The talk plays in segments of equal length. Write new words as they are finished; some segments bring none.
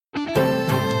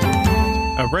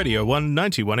A Radio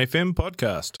 191 FM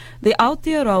podcast. The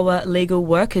Aotearoa Legal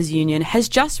Workers Union has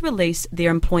just released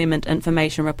their employment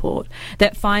information report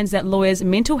that finds that lawyers'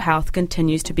 mental health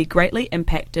continues to be greatly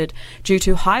impacted due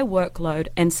to high workload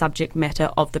and subject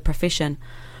matter of the profession.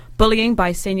 Bullying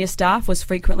by senior staff was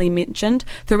frequently mentioned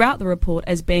throughout the report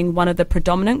as being one of the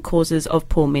predominant causes of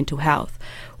poor mental health.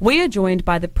 We are joined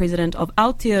by the president of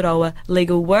Aotearoa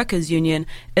Legal Workers Union,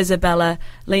 Isabella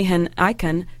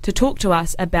Lenihan-Ikin, to talk to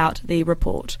us about the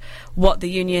report, what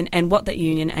the union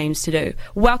aims to do.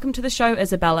 Welcome to the show,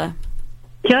 Isabella.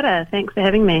 Kia ora, thanks for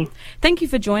having me. Thank you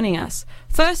for joining us.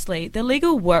 Firstly, the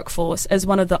legal workforce is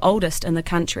one of the oldest in the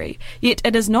country, yet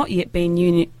it has not yet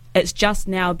been it's just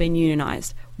now been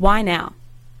unionised. Why now?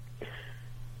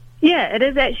 Yeah, it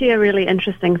is actually a really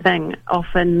interesting thing.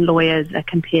 Often lawyers are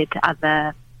compared to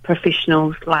other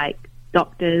professionals like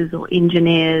doctors or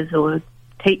engineers or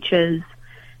teachers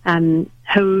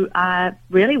who are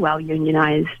really well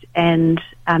unionised. And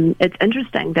it's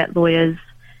interesting that lawyers,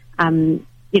 are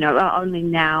only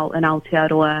now in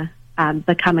Aotearoa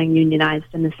becoming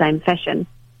unionised in the same fashion.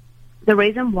 The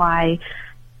reason why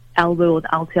ALWU, or the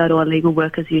Aotearoa Legal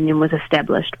Workers Union, was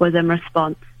established was in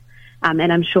response, and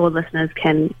I'm sure listeners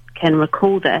can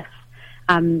recall this,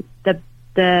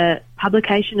 the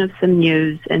publication of some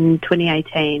news in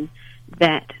 2018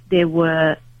 that there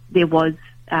was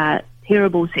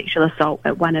terrible sexual assault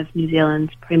at one of New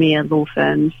Zealand's premier law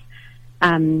firms,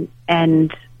 and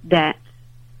that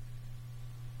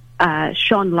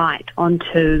shone light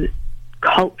onto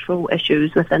cultural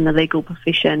issues within the legal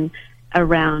profession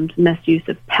around misuse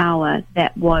of power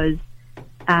that was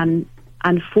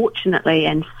unfortunately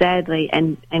and sadly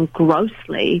and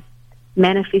grossly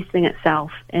manifesting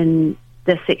itself in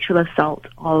the sexual assault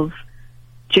of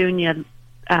junior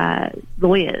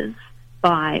lawyers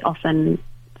by often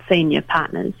senior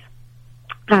partners.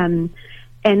 And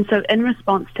so in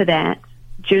response to that,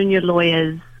 junior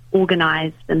lawyers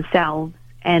organised themselves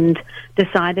and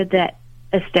decided that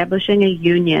establishing a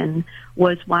union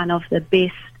was one of the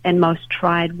best and most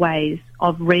tried ways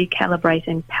of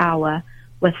recalibrating power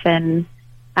within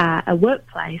a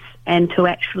workplace, and to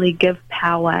actually give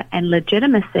power and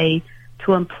legitimacy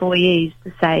to employees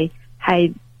to say,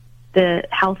 hey, the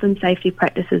health and safety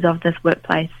practices of this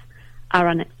workplace are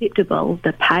unacceptable,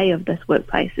 the pay of this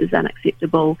workplace is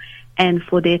unacceptable, and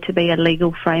for there to be a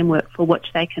legal framework for which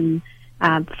they can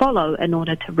follow in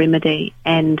order to remedy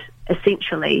and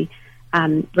essentially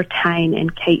retain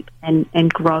and keep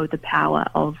and grow the power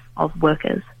of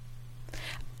workers.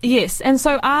 Yes, and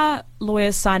so are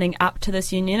lawyers signing up to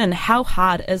this union, and how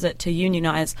hard is it to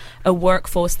unionise a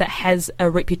workforce that has a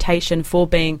reputation for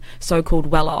being so-called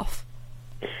well-off?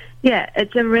 Yeah,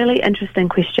 it's a really interesting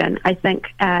question. I think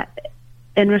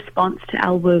in response to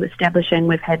ALWU establishing,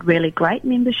 we've had really great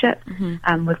membership.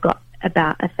 Mm-hmm. We've got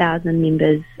about 1,000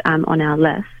 members on our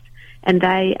list, and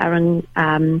they are in...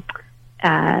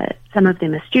 some of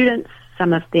them are students,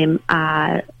 some of them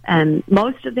are,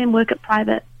 most of them work at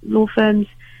private law firms,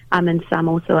 and some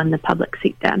also in the public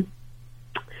sector.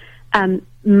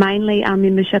 Mainly our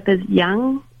membership is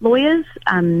young lawyers,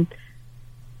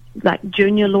 like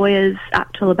junior lawyers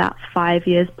up till about 5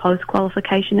 years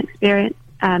post-qualification experience,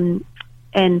 and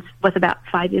with about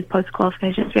 5 years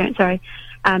post-qualification experience,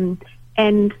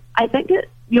 and I think that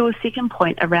your second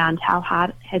point around how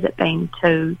hard has it been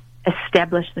to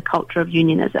establish the culture of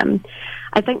unionism,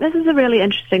 I think this is a really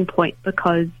interesting point,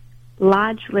 because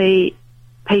largely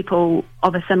people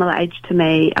of a similar age to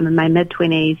me, I'm in my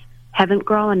mid-20s, haven't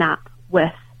grown up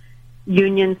with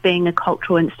unions being a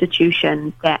cultural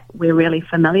institution that we're really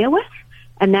familiar with,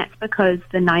 and that's because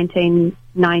the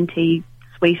 1990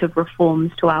 suite of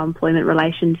reforms to our Employment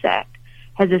Relations Act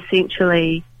has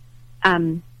essentially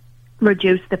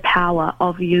reduced the power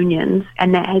of unions,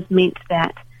 and that has meant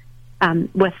that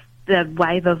with the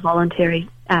wave of voluntary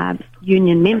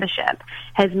union membership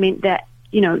has meant that,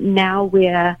 now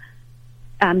we're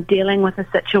dealing with a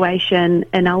situation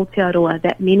in Aotearoa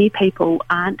that many people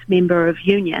aren't member of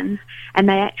unions, and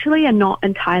they actually are not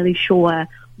entirely sure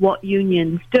what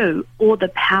unions do or the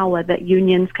power that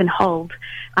unions can hold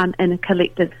in a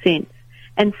collective sense.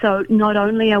 And so not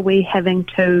only are we having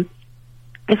to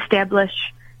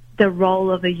establish the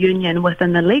role of a union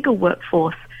within the legal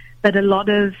workforce, but a lot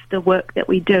of the work that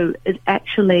we do is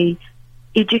actually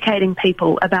educating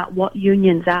people about what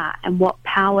unions are and what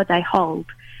power they hold,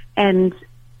 and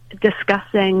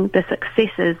discussing the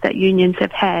successes that unions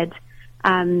have had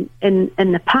in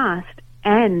the past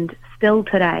and still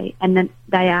today, and that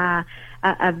they are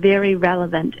a very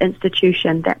relevant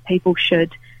institution that people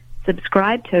should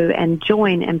subscribe to and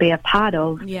join and be a part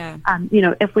of. Yeah.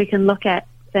 If we can look at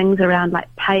things around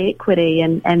like pay equity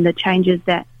and the changes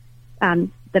that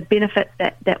the benefits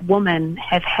that women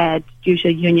have had due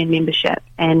to union membership,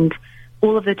 and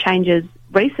all of the changes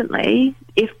recently.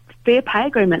 If fair pay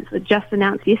agreements were just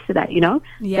announced yesterday,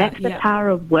 that's the power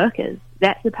of workers.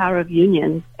 That's the power of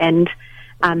unions, and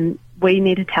we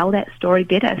need to tell that story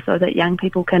better so that young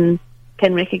people can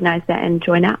recognise that and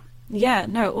join up. Yeah,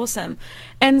 no, awesome.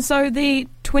 And so the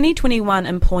 2021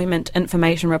 Employment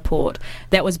Information Report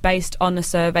that was based on a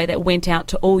survey that went out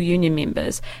to all union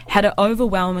members had an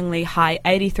overwhelmingly high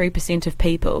 83% of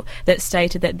people that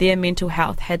stated that their mental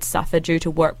health had suffered due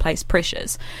to workplace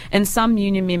pressures. And some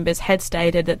union members had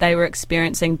stated that they were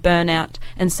experiencing burnout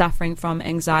and suffering from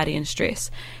anxiety and stress.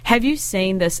 Have you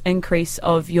seen this increase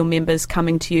of your members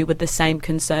coming to you with the same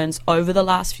concerns over the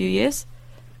last few years?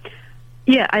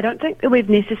 Yeah, I don't think that we've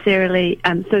necessarily...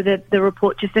 so the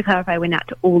report, just to clarify, went out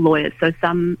to all lawyers. So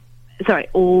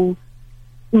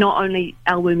not only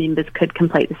LWU members could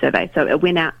complete the survey. So it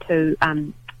went out to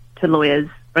lawyers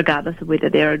regardless of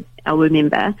whether they're an LWU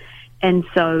member. And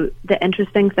so the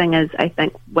interesting thing is, I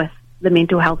think, with the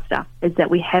mental health stuff, is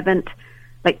that we haven't...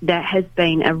 that has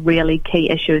been a really key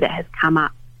issue that has come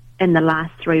up in the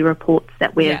last 3 reports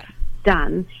that we've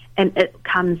done. And it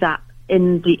comes up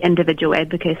in the individual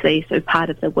advocacy. So part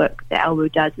of the work that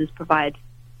LWU does is provide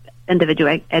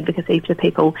individual advocacy to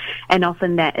people, and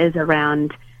often that is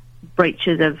around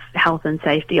breaches of health and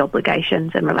safety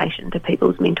obligations in relation to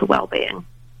people's mental well-being.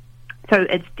 So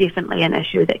it's definitely an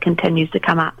issue that continues to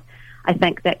come up. I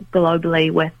think that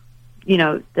globally, with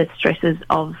the stresses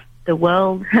of the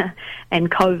world and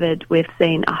COVID, we've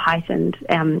seen a heightened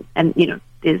and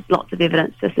there's lots of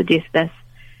evidence to suggest this,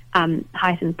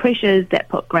 heightened pressures that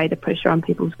put greater pressure on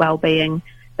people's well-being.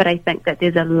 But I think that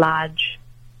there's a large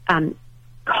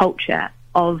culture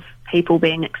of people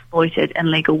being exploited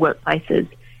in legal workplaces,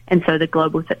 and so the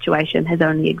global situation has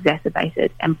only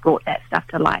exacerbated and brought that stuff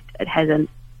to light. It hasn't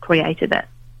created it.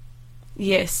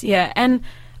 Yes, yeah. And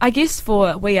I guess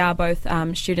we are both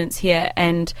students here,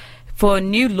 and for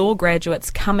new law graduates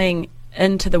coming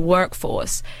into the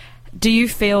workforce, do you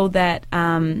feel that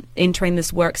entering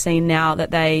this work scene now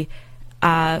that they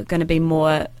are going to be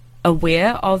more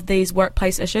aware of these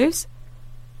workplace issues?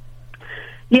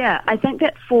 Yeah, I think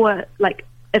that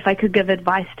if I could give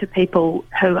advice to people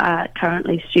who are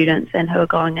currently students and who are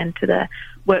going into the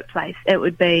workplace, it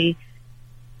would be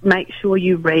make sure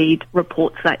you read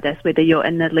reports like this, whether you're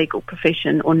in the legal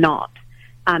profession or not,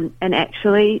 and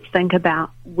actually think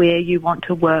about where you want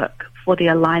to work for the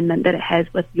alignment that it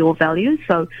has with your values.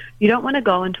 So you don't want to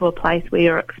go into a place where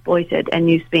you're exploited and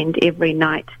you spend every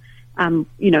night,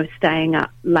 staying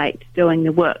up late doing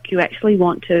the work. You actually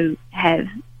want to have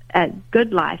a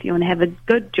good life. You want to have a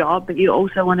good job, but you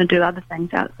also want to do other things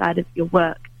outside of your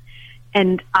work.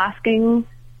 And asking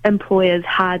employers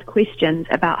hard questions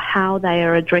about how they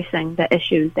are addressing the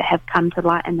issues that have come to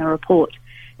light in the report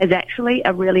is actually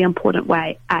a really important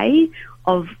way, A,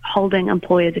 of holding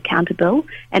employers accountable,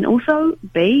 and also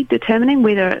B, determining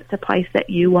whether it's a place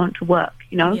that you want to work.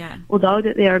 Although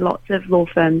that there are lots of law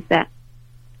firms that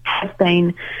have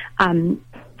been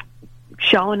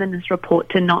shown in this report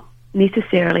to not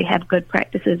necessarily have good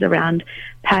practices around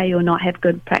pay or not have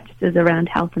good practices around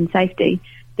health and safety,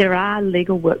 there are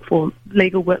legal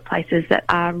workplaces that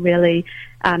are really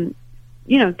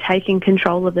taking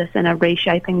control of this and are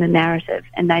reshaping the narrative,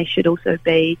 and they should also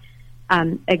be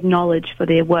acknowledged for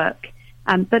their work.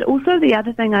 But also the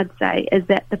other thing I'd say is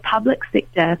that the public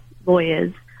sector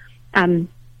lawyers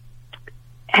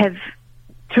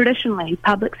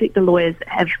public sector lawyers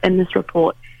have, in this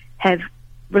report, have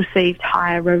received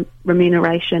higher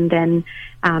remuneration than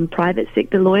private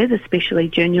sector lawyers, especially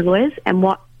junior lawyers. And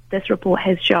what this report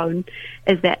has shown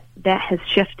is that has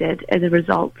shifted as a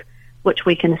result, which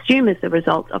we can assume is the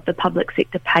result of the public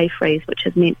sector pay freeze, which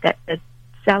has meant that the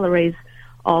salaries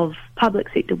of public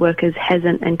sector workers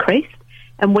hasn't increased.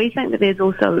 And we think that there's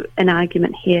also an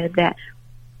argument here that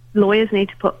lawyers need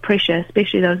to put pressure,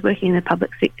 especially those working in the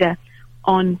public sector,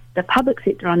 on the public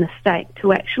sector, on the state,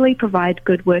 to actually provide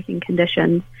good working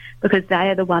conditions, because they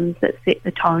are the ones that set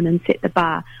the tone and set the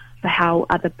bar for how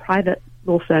other private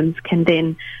law firms can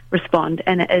then respond.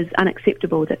 And it is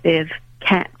unacceptable that they've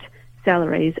capped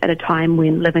salaries at a time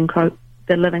when the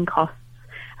living costs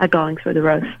are going through the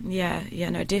roof. Yeah,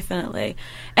 no, definitely.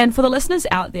 And for the listeners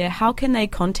out there, how can they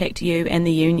contact you and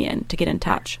the union to get in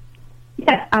touch?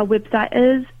 Yeah, our website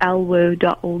is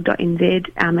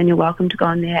lwu.org.nz, and you're welcome to go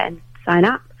on there and sign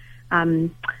up.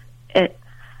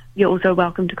 You're also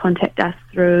welcome to contact us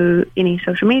through any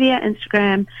social media,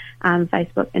 Instagram,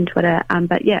 Facebook and Twitter.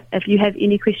 But yeah, if you have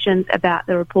any questions about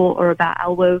the report or about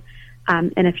LWU,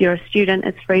 And if you're a student,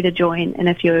 it's free to join. And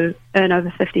if you earn over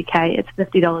 50K, it's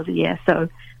 $50 a year. So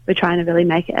we're trying to really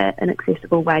make it an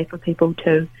accessible way for people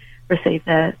to receive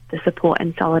the support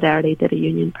and solidarity that a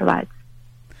union provides.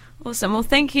 Awesome. Well,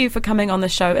 thank you for coming on the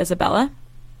show, Isabella.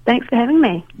 Thanks for having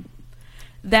me.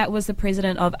 That was the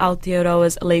president of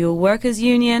Aotearoa's Legal Workers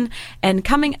Union. And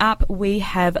coming up, we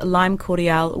have Lime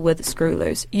Cordial with Screw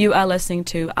Loose. You are listening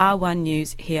to R1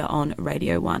 News here on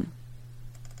Radio 1.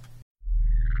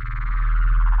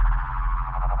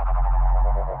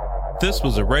 This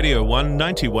was a Radio 1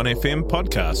 91 FM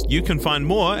podcast. You can find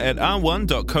more at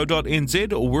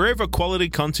r1.co.nz or wherever quality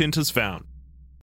content is found.